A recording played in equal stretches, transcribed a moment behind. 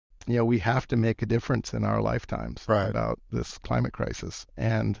we have to make a difference in our lifetimes about this climate crisis.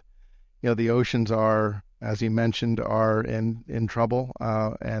 And, the oceans are, as you mentioned, are in trouble.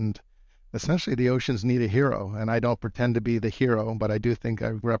 And essentially the oceans need a hero. And I don't pretend to be the hero, but I do think I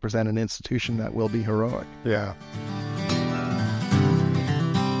represent an institution that will be heroic. Yeah.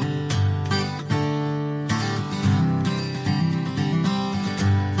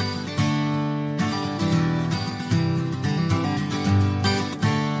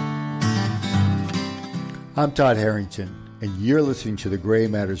 I'm Todd Harrington, and you're listening to the Gray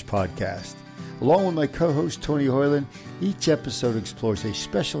Matters podcast. Along with my co-host, Tony Hoyland, each episode explores a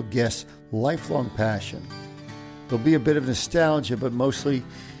special guest's lifelong passion. There'll be a bit of nostalgia, but mostly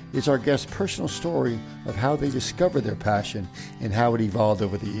it's our guest's personal story of how they discovered their passion and how it evolved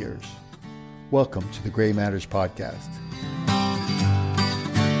over the years. Welcome to the Gray Matters podcast.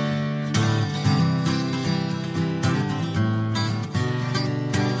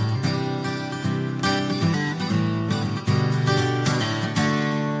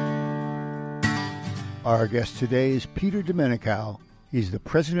 Our guest today is Peter Menocal. He's the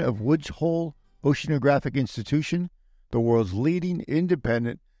president of Woods Hole Oceanographic Institution, the world's leading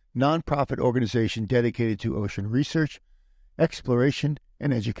independent nonprofit organization dedicated to ocean research, exploration,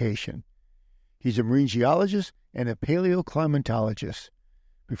 and education. He's a marine geologist and a paleoclimatologist.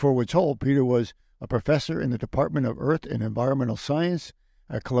 Before Woods Hole, Peter was a professor in the Department of Earth and Environmental Science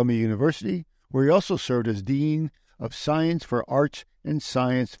at Columbia University, where he also served as Dean of Science for Arts and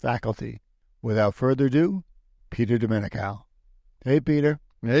Science faculty. Without further ado, Peter Menocal. Hey, Peter.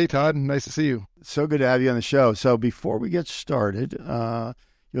 Hey, Todd. Nice to see you. So good to have you on the show. So before we get started,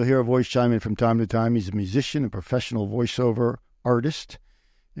 you'll hear a voice chime in from time to time. He's a musician, a professional voiceover artist,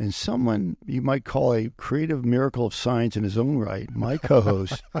 and someone you might call a creative miracle of science in his own right. My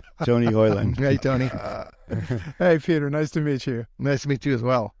co-host, Tony Hoyland. Hey, Tony. Hey, Peter. Nice to meet you. Nice to meet you as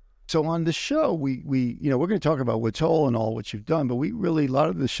well. So on the show, we're going to talk about Woods Hole and all what you've done, but a lot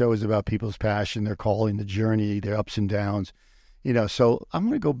of the show is about people's passion, their calling, the journey, their ups and downs. So I'm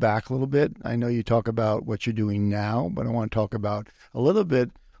going to go back a little bit. I know you talk about what you're doing now, but I want to talk about a little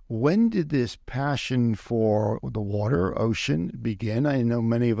bit, when did this passion for the water, ocean begin? I know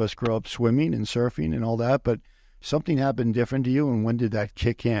many of us grew up swimming and surfing and all that, but something happened different to you, and when did that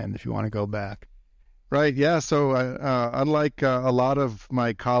kick in, if you want to go back? Right. Yeah. So unlike a lot of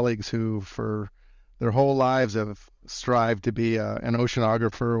my colleagues who for their whole lives have strived to be an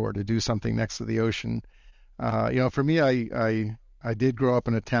oceanographer or to do something next to the ocean, for me, I did grow up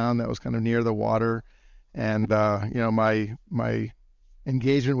in a town that was kind of near the water, and my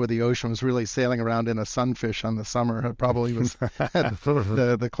engagement with the ocean was really sailing around in a sunfish on the summer. It probably was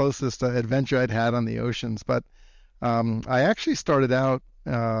the closest adventure I'd had on the oceans. But I actually started out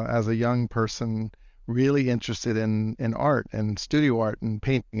as a young person really interested in art and studio art and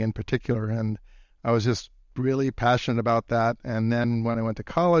painting in particular. And I was just really passionate about that. And then when I went to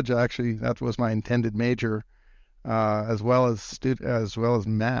college, that was my intended major, as well as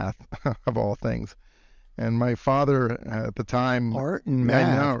math, of all things. And my father at the time, art and math.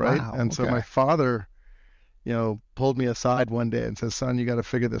 I know, right? Wow, and so my father, pulled me aside one day and says, "Son, you got to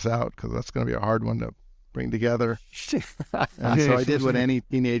figure this out, because that's going to be a hard one to bring together." And so I did what any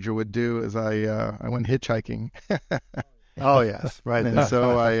teenager would do, is I went hitchhiking. Oh, yes. Right. And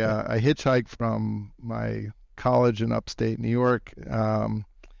so I hitchhiked from my college in upstate New York,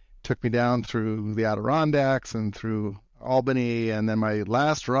 took me down through the Adirondacks and through Albany. And then my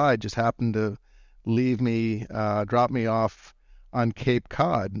last ride just happened to drop me off on Cape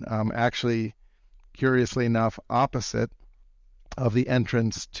Cod, actually, curiously enough, opposite of the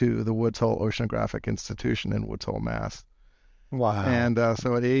entrance to the Woods Hole Oceanographic Institution in Woods Hole, Mass. Wow. And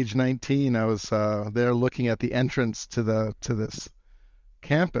so at age 19, I was there looking at the entrance to this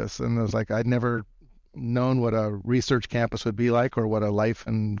campus, and I was like, I'd never known what a research campus would be like or what a life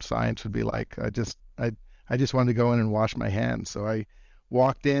and science would be like. I just wanted to go in and wash my hands. So I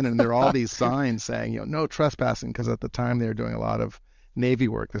walked in, and there are all these signs saying, no trespassing, because at the time they were doing a lot of Navy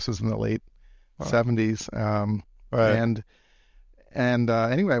work. This was in the late 70s. Right. And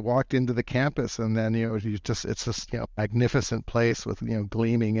anyway, I walked into the campus, and then, it's this, magnificent place with,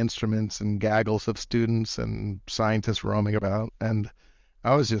 gleaming instruments and gaggles of students and scientists roaming about. And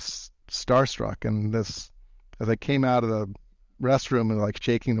I was just starstruck. And as I came out of the restroom and like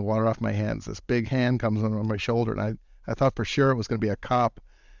shaking the water off my hands, this big hand comes on my shoulder, and I thought for sure it was going to be a cop.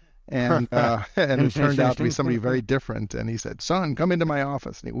 And it turned out to be somebody very different. And he said, "Son, come into my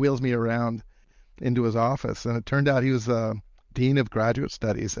office." And he wheels me around into his office. And it turned out he was Dean of Graduate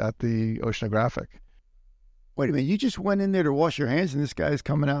Studies at the Oceanographic. Wait a minute, you just went in there to wash your hands, and this guy's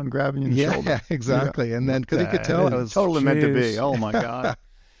coming out and grabbing you in the shoulder. Yeah, exactly. And then, because he could tell I was totally meant to be. Oh, my God.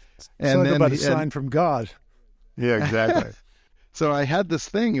 And Talk then about a sign from God. Yeah, exactly. so I had this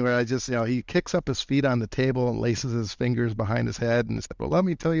thing where I just, he kicks up his feet on the table and laces his fingers behind his head and said, well, let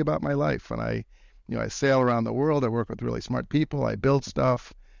me tell you about my life. And I sail around the world. I work with really smart people. I build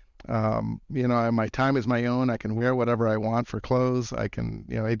stuff. My time is my own. I can wear whatever I want for clothes. I can,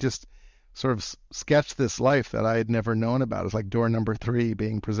 I just sort of sketched this life that I had never known about. It's like door number 3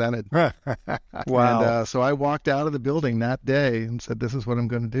 being presented. Wow. And so I walked out of the building that day and said, this is what I'm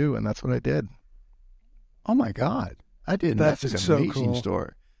going to do. And that's what I did. Oh, my God. I didn't. That's an so amazing cool.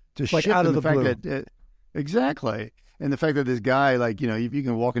 story. To Like shift out of in the fact blue. that exactly. And the fact that this guy, you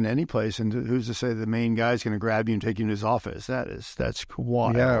can walk into any place and who's to say the main guy's going to grab you and take you to his office? That's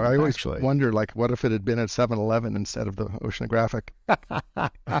wild. Yeah, I always actually. wonder, what if it had been at 7-Eleven instead of the Oceanographic?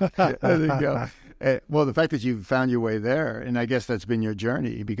 There you go. Well, the fact that you found your way there, and I guess that's been your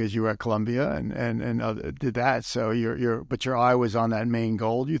journey because you were at Columbia and did that. So but your eye was on that main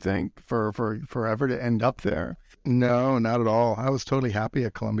goal. You think for forever to end up there? No, not at all. I was totally happy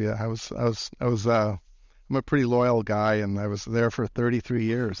at Columbia. I'm a pretty loyal guy, and I was there for 33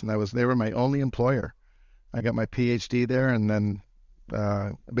 years, and they were my only employer. I got my PhD there, and then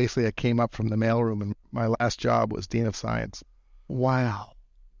basically I came up from the mailroom, and my last job was Dean of Science. Wow.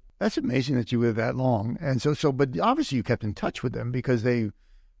 That's amazing that you were that long. And but obviously you kept in touch with them because they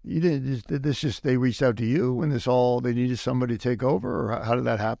reached out to you and they needed somebody to take over, or how did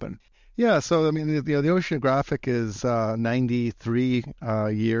that happen? Yeah, so the Oceanographic is 93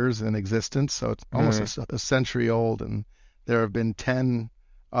 years in existence, so it's almost a century old, and there have been 10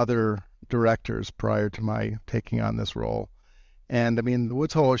 other directors prior to my taking on this role. And the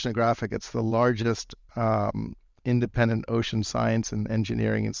Woods Hole Oceanographic, it's the largest independent ocean science and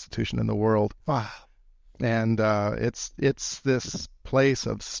engineering institution in the world. Wow. And it's this place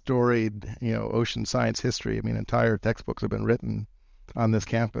of storied, ocean science history. Entire textbooks have been written on this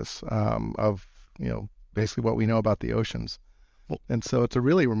campus of basically what we know about the oceans, and so it's a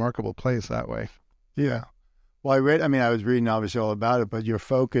really remarkable place that way. Yeah. Well, I was reading obviously all about it, but your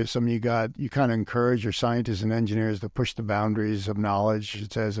focus, you kind of encourage your scientists and engineers to push the boundaries of knowledge,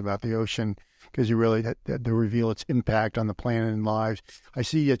 it says, about the ocean, because you really had to reveal its impact on the planet and lives. I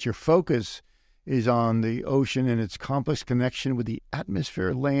see that your focus is on the ocean and its complex connection with the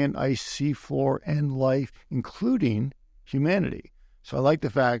atmosphere, land, ice, seafloor, and life, including humanity. So I like the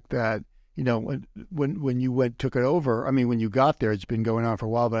fact that, when you took it over, when you got there, it's been going on for a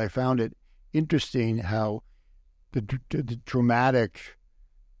while, but I found it interesting how the dramatic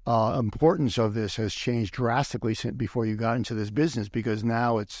importance of this has changed drastically since before you got into this business, because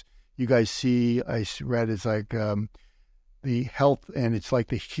now you guys see, I read, it's like the health, and it's like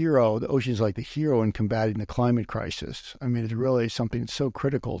the ocean's like the hero in combating the climate crisis. It's really something so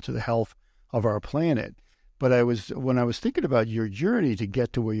critical to the health of our planet. But when I was thinking about your journey to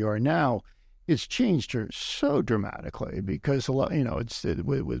get to where you are now, it's changed so dramatically because a lot, it's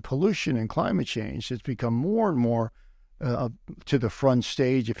with pollution and climate change, it's become more and more to the front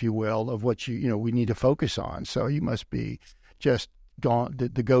stage, if you will, of what we need to focus on. So you must be just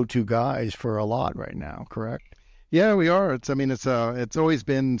the go-to guys for a lot right now, correct? Yeah, we are. It's always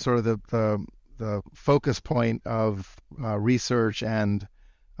been sort of the focus point of research and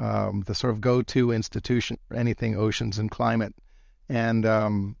the sort of go-to institution for anything oceans and climate. And,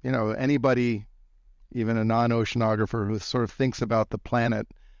 anybody, even a non-oceanographer who sort of thinks about the planet,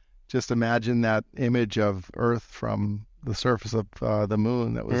 just imagine that image of Earth from the surface of the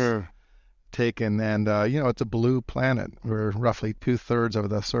moon that was taken. And, it's a blue planet where roughly 2/3 of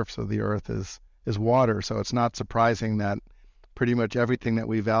the surface of the Earth is water. So it's not surprising that pretty much everything that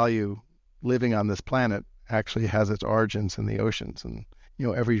we value living on this planet actually has its origins in the oceans. And,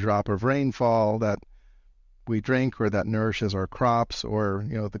 every drop of rainfall that we drink or that nourishes our crops, or,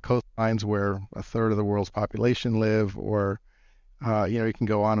 the coastlines where 1/3 of the world's population live, or, you can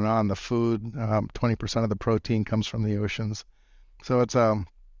go on and on. The food, 20% of the protein comes from the oceans. So it's, in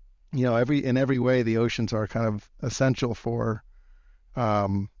every way, the oceans are kind of essential for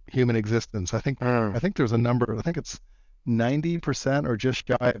human existence. I think there's a number, I think it's 90% or just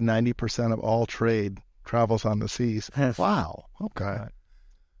shy of 90% of all trade travels on the seas. Wow. Okay.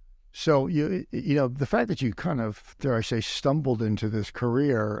 So the fact that you kind of, dare I say, stumbled into this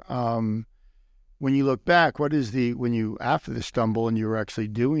career, when you look back, after the stumble and you were actually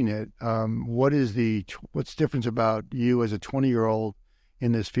doing it, what's different about you as a 20-year-old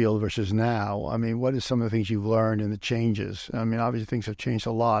in this field versus now? What is some of the things you've learned and the changes? Obviously things have changed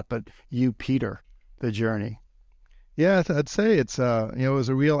a lot, but you, Peter, the journey. Yeah, I'd say it's it was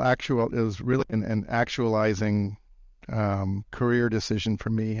really an actualizing career decision for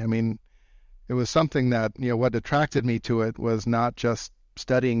me. It was something that, what attracted me to it was not just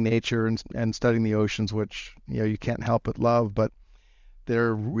studying nature and studying the oceans, which you can't help but love, but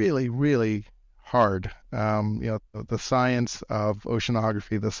they're really, really hard. The science of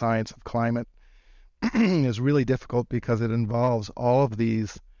oceanography, the science of climate, is really difficult because it involves all of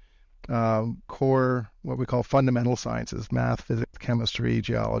these core, what we call fundamental sciences: math, physics, chemistry,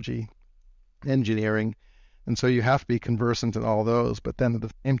 geology, engineering. And so you have to be conversant in all those, but then at the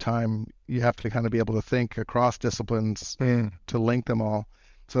same time, you have to kind of be able to think across disciplines to link them all.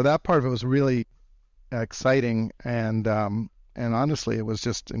 So that part of it was really exciting, and honestly, it was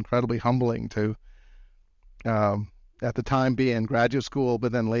just incredibly humbling to, at the time, be in graduate school,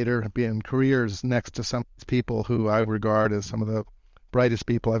 but then later be in careers next to some people who I regard as some of the brightest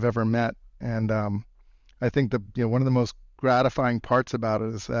people I've ever met. And I think one of the most gratifying parts about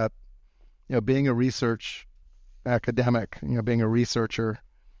it is that being a research academic, being a researcher,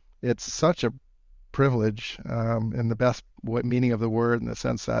 it's such a privilege in the best meaning of the word, in the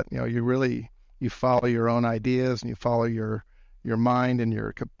sense that you follow your own ideas and you follow your mind and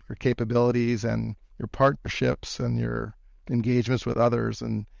your capabilities and your partnerships and your engagements with others,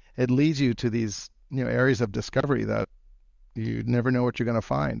 and it leads you to these areas of discovery that you never know what you're going to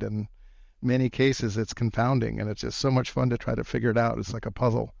find. And in many cases, it's confounding, and it's just so much fun to try to figure it out. It's like a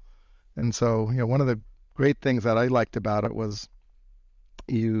puzzle. And so, one of the great things that I liked about it was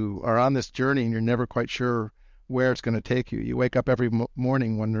you are on this journey and you're never quite sure where it's going to take you. You wake up every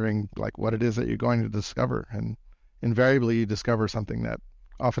morning wondering what it is that you're going to discover, and invariably you discover something that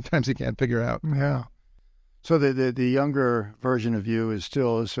oftentimes you can't figure out. Yeah. So the younger version of you is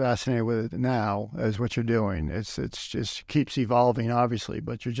still as fascinated with it now as what you're doing. It's just keeps evolving, obviously,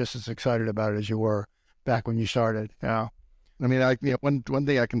 but you're just as excited about it as you were back when you started. Yeah. I mean, one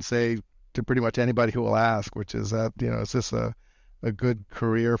thing I can say to pretty much anybody who will ask, which is that, is this a good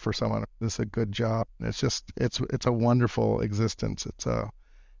career for someone? Is this a good job? It's a wonderful existence.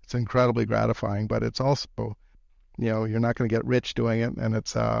 It's incredibly gratifying, but it's also, you're not going to get rich doing it, and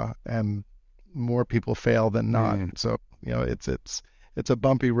and more people fail than not. So, it's a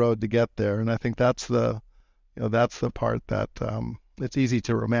bumpy road to get there. And I think that's the part that, it's easy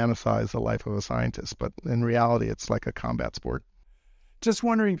to romanticize the life of a scientist, but in reality, it's like a combat sport. Just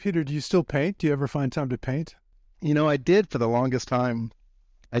wondering, Peter, do you still paint? Do you ever find time to paint? I did for the longest time.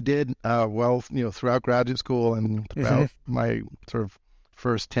 I did, throughout graduate school and throughout my sort of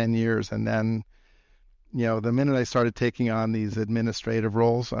first 10 years. And then, the minute I started taking on these administrative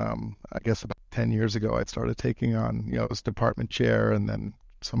roles, I guess about 10 years ago, I started taking on, as department chair and then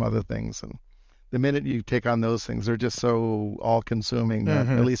some other things. And the minute you take on those things, they're just so all-consuming that,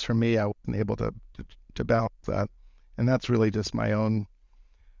 at least for me, I wasn't able to balance that. And that's really just my own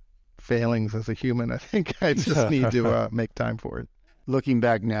failings as a human. I think I just need to make time for it. Looking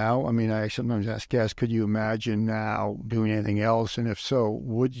back now, I mean, I sometimes ask guests, could you imagine now doing anything else? And if so,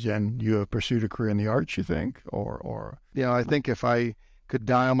 would then you have pursued a career in the arts, you think? Or I think if I could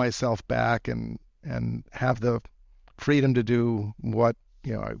dial myself back and have the freedom to do what,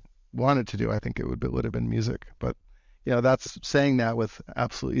 I wanted to do, I think it would have been music. But, that's saying that with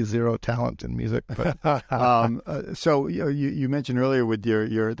absolutely zero talent in music. But so you mentioned earlier with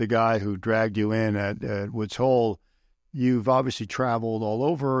the guy who dragged you in at Woods Hole. You've obviously traveled all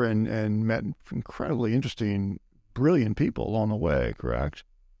over and met incredibly interesting, brilliant people along the way, correct?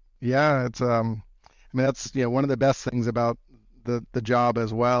 Yeah, it's that's one of the best things about the job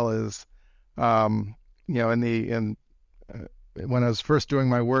as well is when I was first doing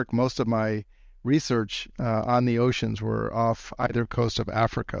my work, most of my research on the oceans were off either coast of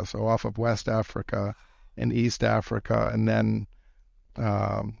Africa, so off of West Africa and East Africa, and then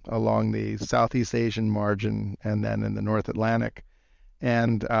along the Southeast Asian margin, and then in the North Atlantic.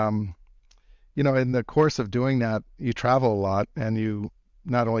 And, in the course of doing that, you travel a lot, and you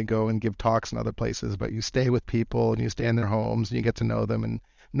not only go and give talks in other places, but you stay with people and you stay in their homes and you get to know them and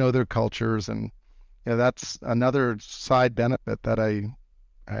know their cultures. And that's another side benefit that I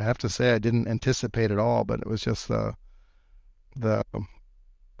have to say I didn't anticipate at all, but it was just the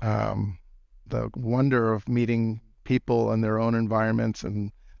wonder of meeting people in their own environments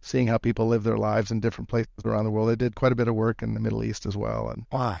and seeing how people live their lives in different places around the world. I did quite a bit of work in the Middle East as well. And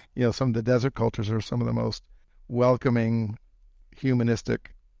why? Some of the desert cultures are some of the most welcoming,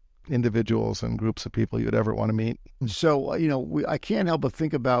 humanistic individuals and groups of people you'd ever want to meet. So, I can't help but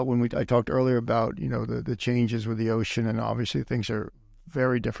think about when I talked earlier about, the changes with the ocean, and obviously things are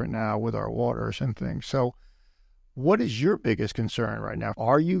very different now with our waters and things. So what is your biggest concern right now?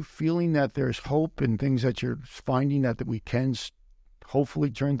 Are you feeling that there's hope and things that you're finding that we can hopefully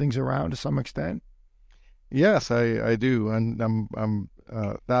turn things around to some extent? Yes, I do. And I'm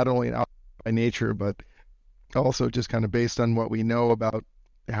not only out by nature, but also just kind of based on what we know about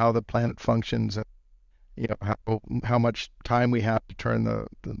how the planet functions, and how much time we have to turn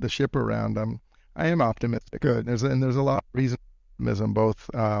the ship around. I am optimistic. Good. There's a lot of reason for optimism, both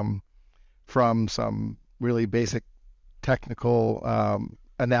from some really basic technical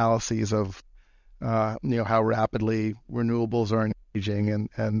analyses of how rapidly renewables are engaging,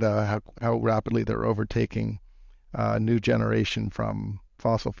 and how rapidly they're overtaking new generation from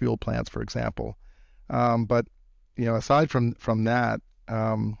fossil fuel plants, for example. But aside from that,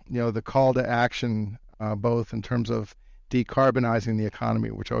 the call to action, both in terms of decarbonizing the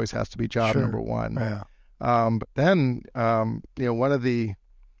economy, which always has to be job Sure. number one. Yeah. But then, one of the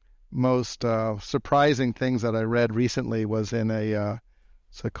most surprising things that I read recently was in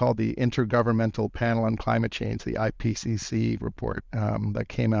so called the Intergovernmental Panel on Climate Change, the IPCC report that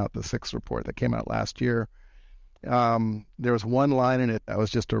came out, the sixth report that came out last year. There was one line in it that was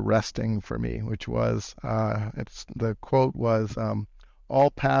just arresting for me, which was, the quote was,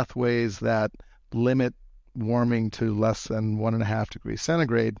 all pathways that limit warming to less than 1.5 degrees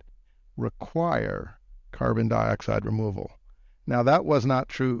centigrade require carbon dioxide removal. Now, that was not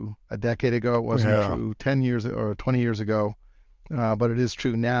true a decade ago. It wasn't true 10 years or 20 years ago, but it is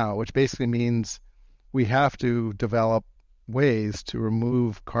true now, which basically means we have to develop ways to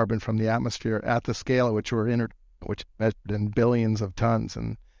remove carbon from the atmosphere at the scale at which which is measured in billions of tons.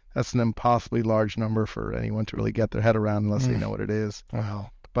 And that's an impossibly large number for anyone to really get their head around unless they know what it is.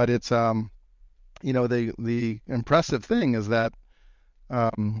 Wow. But it's, the impressive thing is that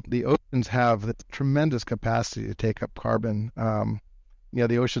the oceans have the tremendous capacity to take up carbon.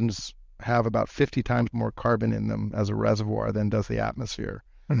 The oceans have about 50 times more carbon in them as a reservoir than does the atmosphere.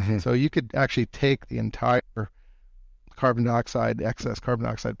 Mm-hmm. So you could actually take the entire excess carbon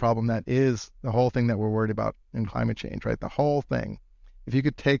dioxide problem that is the whole thing that we're worried about in climate change, right? The whole thing. If you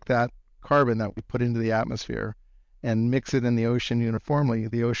could take that carbon that we put into the atmosphere and mix it in the ocean uniformly,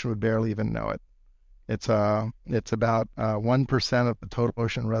 the ocean would barely even know it. It's about 1% of the total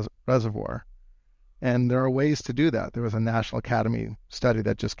ocean reservoir. And there are ways to do that. There was a National Academy study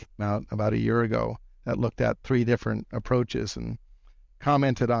that just came out about a year ago that looked at 3 different approaches and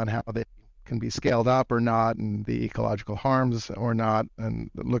commented on how they can be scaled up or not, and the ecological harms or not,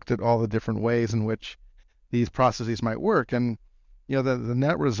 and looked at all the different ways in which these processes might work. And the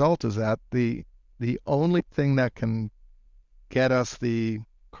net result is that the only thing that can get us the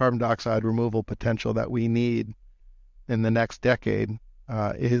carbon dioxide removal potential that we need in the next decade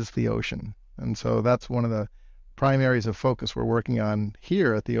is the ocean. And so that's one of the prime areas of focus we're working on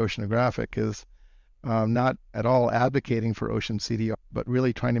here at the Oceanographic, is not at all advocating for ocean CDR, but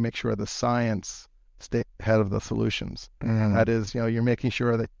really trying to make sure the science stays ahead of the solutions. Mm. That is, you're making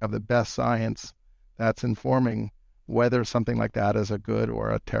sure that you have the best science that's informing whether something like that is a good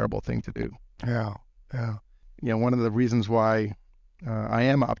or a terrible thing to do. Yeah. One of the reasons why I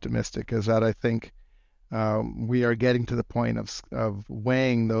am optimistic is that I think we are getting to the point of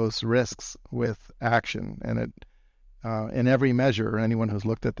weighing those risks with action. And it, in every measure, anyone who's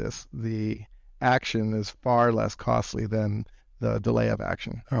looked at this, the action is far less costly than the delay of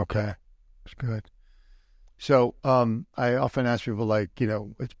action. Okay. That's good. So I often ask people,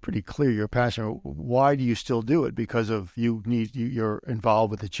 it's pretty clear you're passionate. Why do you still do it? Because of you're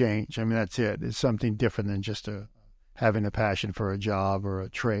involved with the change. I mean, that's it. It's something different than just having a passion for a job or a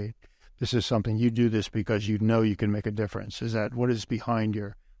trade. This is something you do this because you know you can make a difference. Is that what is behind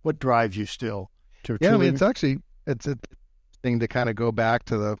what drives you still to? Yeah, I mean, it's a thing to kind of go back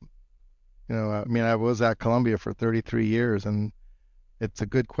to the, I was at Columbia for 33 years, and it's a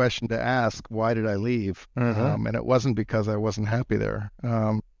good question to ask, why did I leave? Mm-hmm. And it wasn't because I wasn't happy there.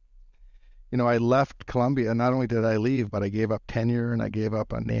 I left Columbia, and not only did I leave, but I gave up tenure, and I gave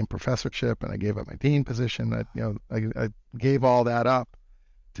up a named professorship, and I gave up my dean position. I gave all that up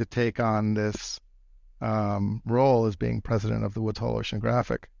to take on this role as being president of the Woods Hole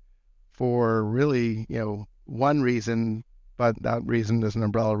Oceanographic for really, one reason, but that reason is an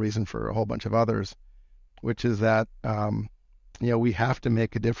umbrella reason for a whole bunch of others, which is that, we have to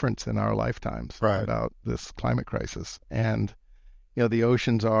make a difference in our lifetimes about this climate crisis. And, the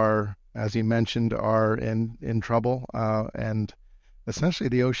oceans are, as you mentioned, are in trouble. And essentially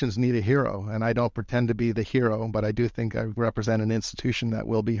the oceans need a hero. And I don't pretend to be the hero, but I do think I represent an institution that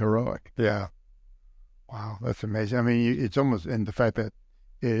will be heroic. Yeah. Wow, that's amazing. I mean, it's almost, and the fact that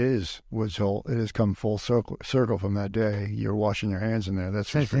it is Woods Hole, it has come full circle from that day. You're washing your hands in there.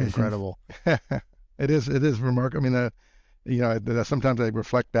 That's just pretty incredible. It is remarkable. I mean, sometimes I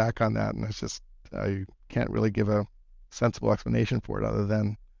reflect back on that, and it's just, I can't really give a sensible explanation for it other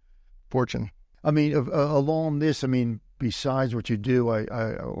than fortune. I mean, along this, besides what you do,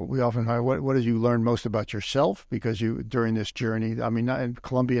 we often what did you learn most about yourself? Because you during this journey, I mean, not in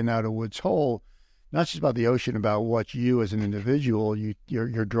Colombia now to Woods Hole, not just about the ocean, about what you as an individual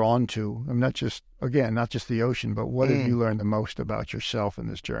you're drawn to. I mean, not just the ocean, but what have you learned the most about yourself in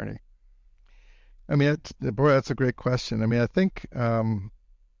this journey? I mean, that's a great question. I mean, I think the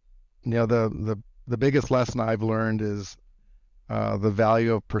biggest lesson I've learned is the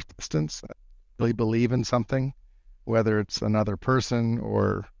value of persistence. I really believe in something, whether it's another person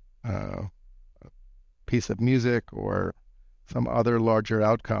or a piece of music or some other larger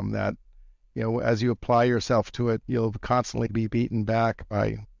outcome that, as you apply yourself to it, you'll constantly be beaten back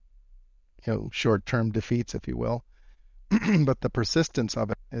by, short-term defeats, if you will. But the persistence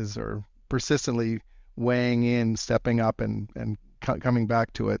of it or persistently weighing in, stepping up and coming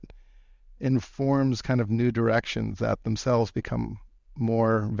back to it informs kind of new directions that themselves become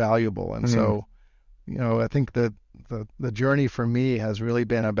more valuable. And so, I think that the journey for me has really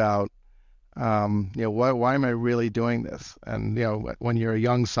been about, why am I really doing this? And, when you're a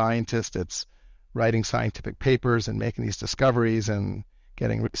young scientist, it's writing scientific papers and making these discoveries and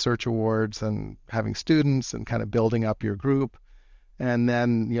getting research awards and having students and kind of building up your group. And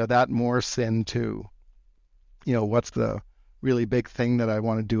then, that morphs into, what's the really big thing that I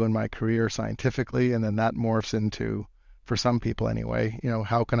want to do in my career scientifically. And then that morphs into, for some people anyway,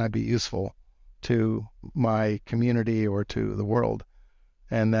 how can I be useful to my community or to the world?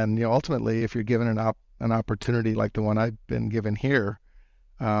 And then, ultimately, if you're given an opportunity like the one I've been given here,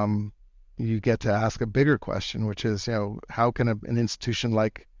 you get to ask a bigger question, which is, how can an institution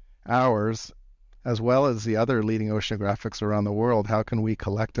like ours, as well as the other leading oceanographics around the world, how can we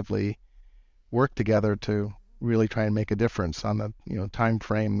collectively work together to really try and make a difference on the time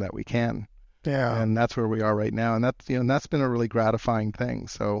frame that we can? Yeah. And that's where we are right now, and that's been a really gratifying thing.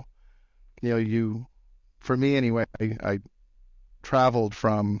 So, for me anyway, I traveled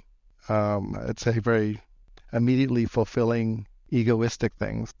from I'd say very immediately fulfilling egoistic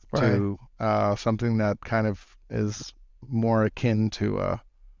things to something that kind of is more akin to a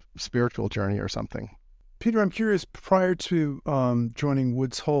spiritual journey or something. Peter, I'm curious, prior to joining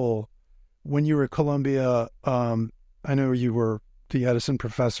Woods Hole, when you were at Columbia, I know you were the Edison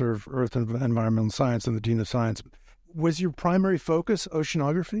Professor of Earth and Environmental Science and the Dean of Science. Was your primary focus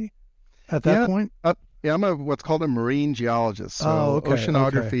oceanography at that point? I'm what's called a marine geologist. So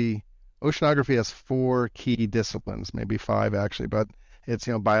oceanography has 4 key disciplines, maybe 5 actually, but it's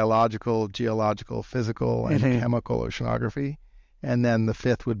biological, geological, physical, and chemical oceanography. And then the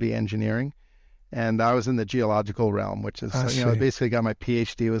 5th would be engineering. And I was in the geological realm, which is I basically got my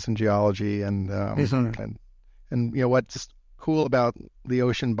PhD was in geology, and what's cool about the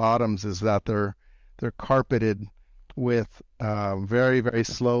ocean bottoms is that they're carpeted with very, very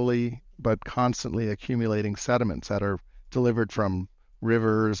slowly but constantly accumulating sediments that are delivered from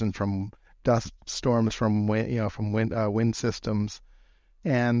rivers and from dust storms, from wind systems,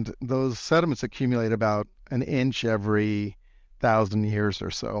 and those sediments accumulate about an inch every 1,000 years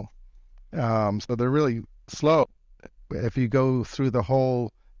or so. So they're really slow. If you go through the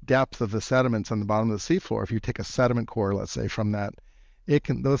whole depth of the sediments on the bottom of the seafloor, if you take a sediment core, let's say, from that,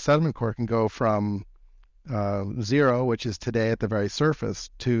 those sediment core can go from 0, which is today at the very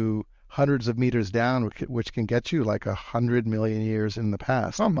surface, to hundreds of meters down, which can get you like 100 million years in the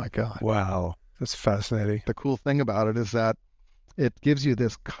past. Oh my God! Wow, that's fascinating. The cool thing about it is that it gives you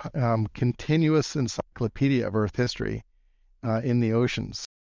this continuous encyclopedia of Earth history in the oceans.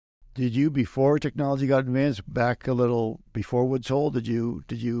 Did you, before technology got advanced, back a little before Woods Hole, did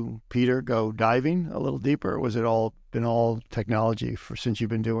you, Peter, go diving a little deeper? Or was it been all technology since you've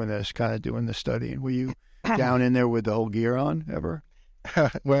been doing this, kind of doing this study? And were you down in there with the whole gear on ever?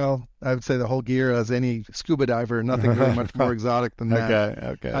 Well, I would say the whole gear, as any scuba diver, nothing really much more exotic than that.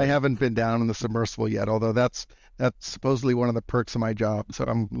 Okay. I haven't been down in the submersible yet, although that's supposedly one of the perks of my job. So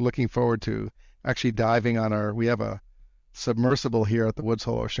I'm looking forward to actually diving on we have a submersible here at the Woods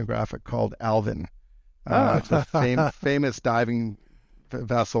Hole Oceanographic called Alvin. It's a famous diving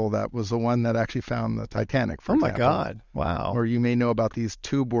vessel that was the one that actually found the Titanic, for example. My God. Wow. Or you may know about these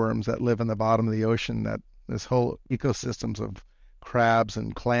tube worms that live in the bottom of the ocean, that this whole ecosystems of crabs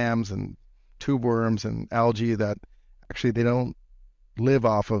and clams and tube worms and algae that actually they don't live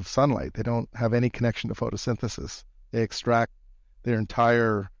off of sunlight. They don't have any connection to photosynthesis. They extract their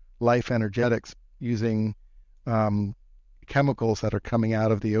entire life energetics using chemicals that are coming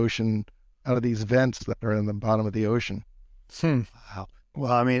out of the ocean, out of these vents that are in the bottom of the ocean. Wow.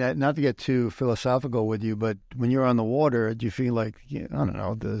 Well, I mean, not to get too philosophical with you, but when you're on the water, do you feel like, I don't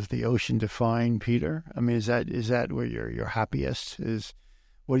know, does the ocean define Peter? I mean, is that where you're happiest?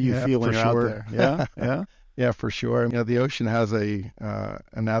 What do you feel when you're out there? Yeah, yeah. Yeah, for sure. The ocean has an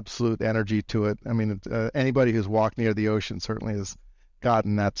absolute energy to it. I mean, anybody who's walked near the ocean certainly has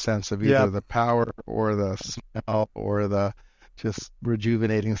gotten that sense of either the power or the smell or the just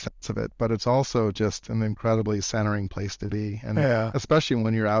rejuvenating sense of it. But it's also just an incredibly centering place to be. And especially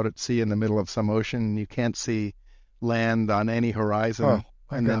when you're out at sea in the middle of some ocean and you can't see land on any horizon.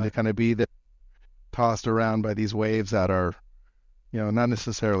 Then to kind of be there, tossed around by these waves that are, not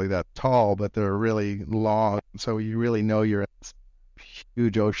necessarily that tall, but they're really long. So you really know you're in this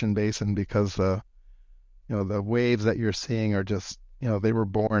huge ocean basin because the waves that you're seeing are just, they were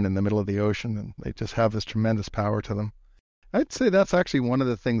born in the middle of the ocean and they just have this tremendous power to them. I'd say that's actually one of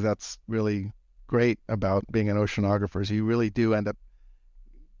the things that's really great about being an oceanographer is you really do end up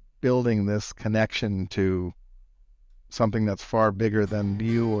building this connection to something that's far bigger than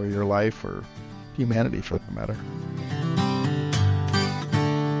you or your life or humanity for that matter.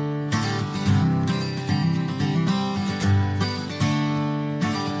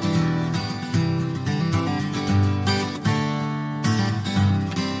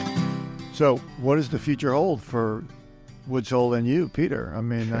 So what does the future hold for Woods Hole and you, Peter? I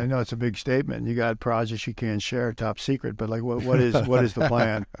mean, I know it's a big statement. You got projects you can't share, top secret, but like what is the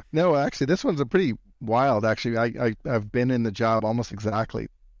plan? No, actually, this one's a pretty wild. Actually, I've been in the job almost exactly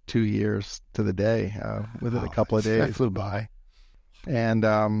 2 years to the day, within a couple of days. That flew by. And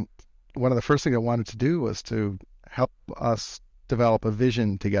one of the first things I wanted to do was to help us develop a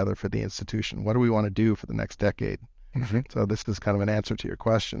vision together for the institution. What do we want to do for the next decade? Mm-hmm. So this is kind of an answer to your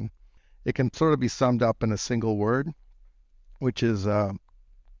question. It can sort of be summed up in a single word, which is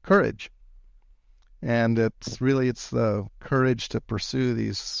courage. And it's the courage to pursue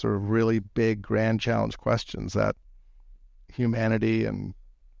these sort of really big, grand challenge questions that humanity and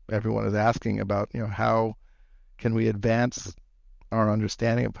everyone is asking about, how can we advance our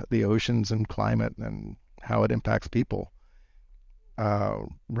understanding of the oceans and climate and how it impacts people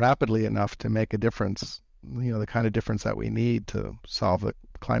rapidly enough to make a difference, the kind of difference that we need to solve the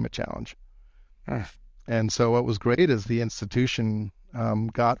climate challenge. And so what was great is the institution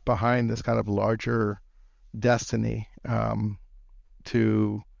got behind this kind of larger destiny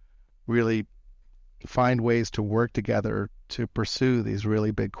to really find ways to work together to pursue these really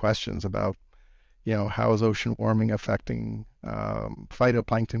big questions about, how is ocean warming affecting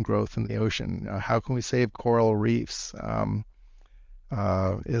phytoplankton growth in the ocean? How can we save coral reefs?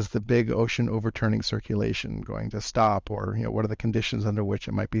 Is the big ocean overturning circulation going to stop? Or, what are the conditions under which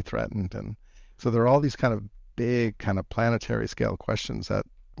it might be threatened? And so there are all these kind of big kind of planetary scale questions that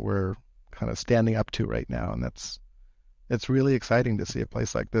we're kind of standing up to right now. And it's really exciting to see a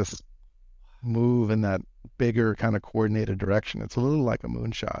place like this move in that bigger kind of coordinated direction. It's a little like a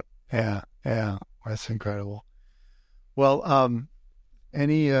moonshot. Yeah. That's incredible. Well,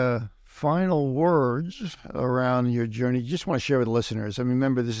 any final words around your journey you just want to share with listeners? I mean,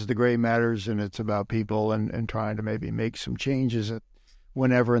 remember, this is The Gray Matters, and it's about people and trying to maybe make some changes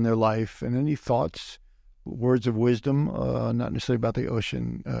whenever in their life. And any thoughts, words of wisdom, not necessarily about the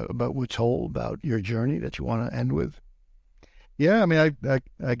ocean, about Woods Hole, about your journey that you want to end with? Yeah, I mean,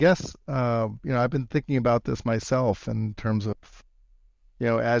 I guess, I've been thinking about this myself in terms of,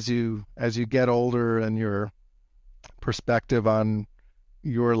 as you get older and your perspective on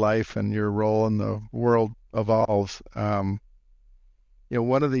your life and your role in the world evolves. One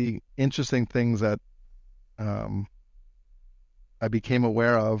of the interesting things that I became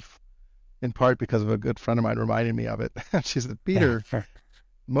aware of, in part because of a good friend of mine reminded me of it. She said, Peter,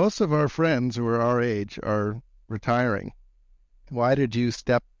 most of our friends who are our age are retiring. Why did you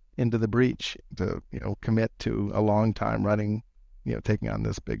step into the breach to, commit to a long time running, taking on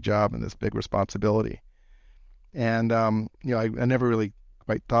this big job and this big responsibility? And, I never really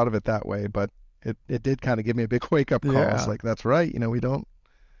quite thought of it that way, but it did kind of give me a big wake up call. Yeah. It's like, that's right. I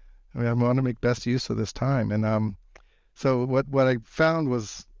want to make best use of this time. And, so what I found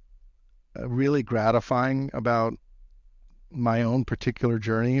was really gratifying about my own particular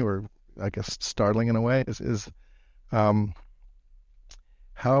journey, or I guess startling in a way, is how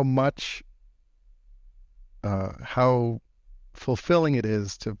fulfilling it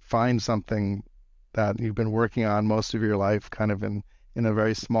is to find something that you've been working on most of your life kind of in a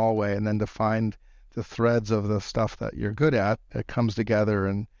very small way, and then to find the threads of the stuff that you're good at, it comes together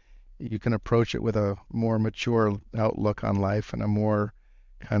and you can approach it with a more mature outlook on life and a more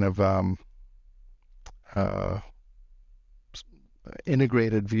kind of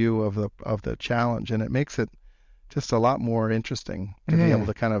integrated view of the challenge. And it makes it just a lot more interesting to be able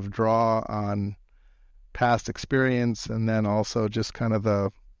to kind of draw on past experience, and then also just kind of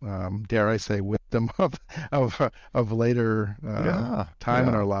the dare I say, wisdom of later time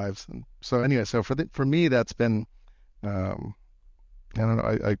in our lives. And so anyway, so for me, that's been, I don't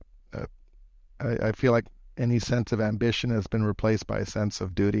know, I feel like any sense of ambition has been replaced by a sense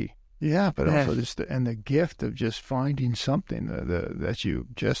of duty. Yeah, but also just the gift of just finding something that you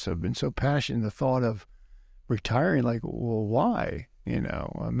just have been so passionate. The thought of retiring, like, well, why?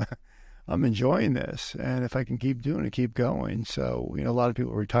 I'm enjoying this, and if I can keep doing it, keep going. So, a lot of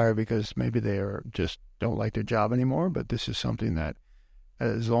people retire because maybe they just don't like their job anymore. But this is something that,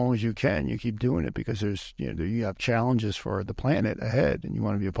 as long as you can, you keep doing it because there's, you have challenges for the planet ahead, and you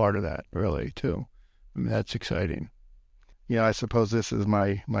want to be a part of that, really, too. I mean, that's exciting. I suppose this is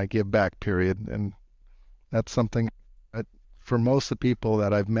my give back period, and that's something that, for most of the people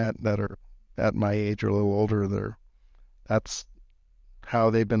that I've met that are at my age or a little older, that's how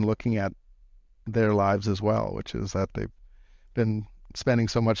they've been looking at their lives as well, which is that they've been spending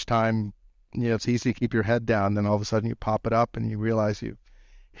so much time. It's easy to keep your head down, then all of a sudden you pop it up and you realize you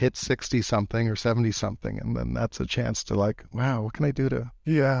hit 60 something or 70 something, and then that's a chance to, like, wow, what can I do to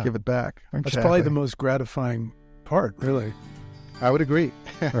give it back? Exactly. That's probably the most gratifying part, really. I would agree.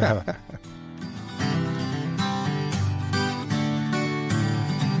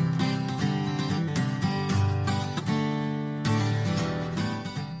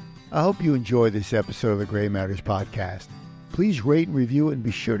 I hope you enjoyed this episode of the Gray Matters podcast. Please rate and review it, and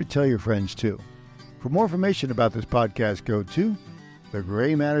be sure to tell your friends too. For more information about this podcast, go to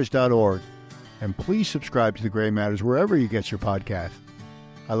thegraymatters.org, and please subscribe to The Gray Matters wherever you get your podcast.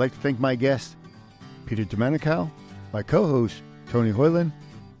 I'd like to thank my guest, Peter Menocal, my co-host, Tony Hoyland,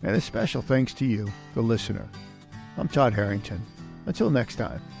 and a special thanks to you, the listener. I'm Todd Harrington. Until next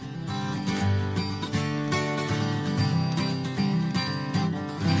time.